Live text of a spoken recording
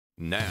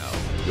Now,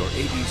 your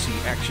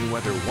ABC Action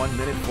Weather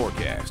 1-minute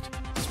forecast,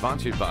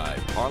 sponsored by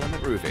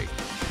Parliament Roofing.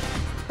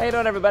 How you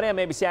doing, everybody? I'm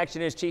ABC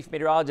Action News Chief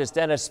Meteorologist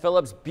Denis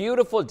Phillips.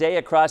 Beautiful day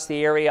across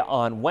the area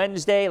on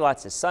Wednesday.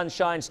 Lots of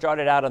sunshine.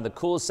 Started out on the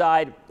cool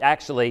side.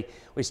 Actually,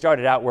 we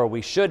started out where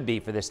we should be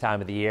for this time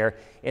of the year,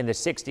 in the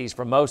 60s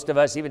for most of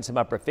us, even some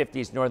upper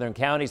 50s northern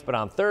counties. But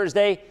on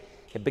Thursday,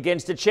 it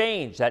begins to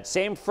change. That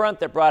same front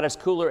that brought us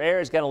cooler air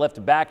is going to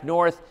lift back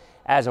north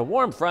as a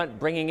warm front,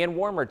 bringing in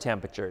warmer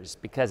temperatures.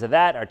 Because of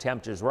that, our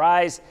temperatures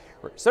rise.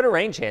 So do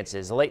rain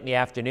chances late in the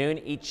afternoon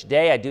each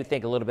day. I do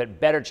think a little bit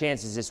better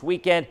chances this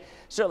weekend.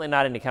 Certainly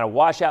not any kind of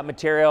washout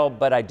material,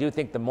 but I do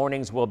think the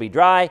mornings will be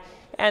dry,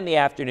 and the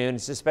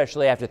afternoons,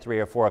 especially after 3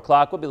 or 4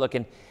 o'clock, we'll be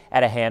looking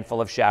at a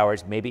handful of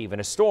showers, maybe even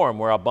a storm,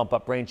 where I'll bump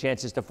up rain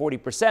chances to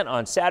 40%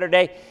 on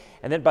Saturday.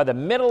 And then by the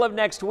middle of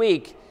next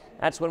week,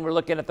 that's when we're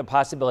looking at the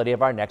possibility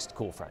of our next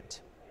cool front.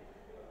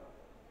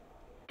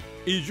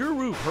 Is your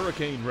roof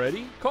hurricane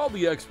ready? Call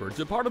the experts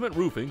at Parliament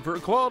Roofing for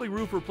a quality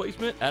roof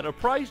replacement at a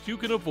price you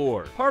can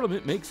afford.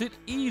 Parliament makes it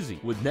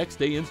easy with next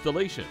day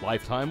installation,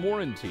 lifetime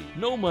warranty,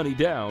 no money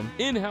down,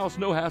 in-house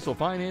no hassle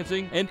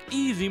financing, and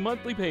easy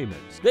monthly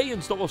payments. They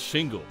install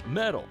shingle,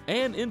 metal,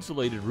 and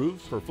insulated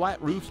roofs for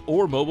flat roofs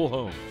or mobile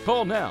homes.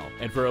 Call now,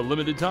 and for a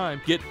limited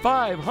time, get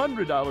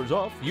 $500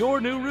 off your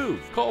new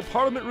roof. Call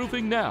Parliament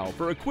Roofing now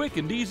for a quick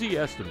and easy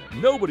estimate.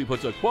 Nobody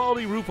puts a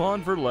quality roof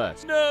on for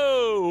less.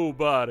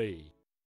 Nobody!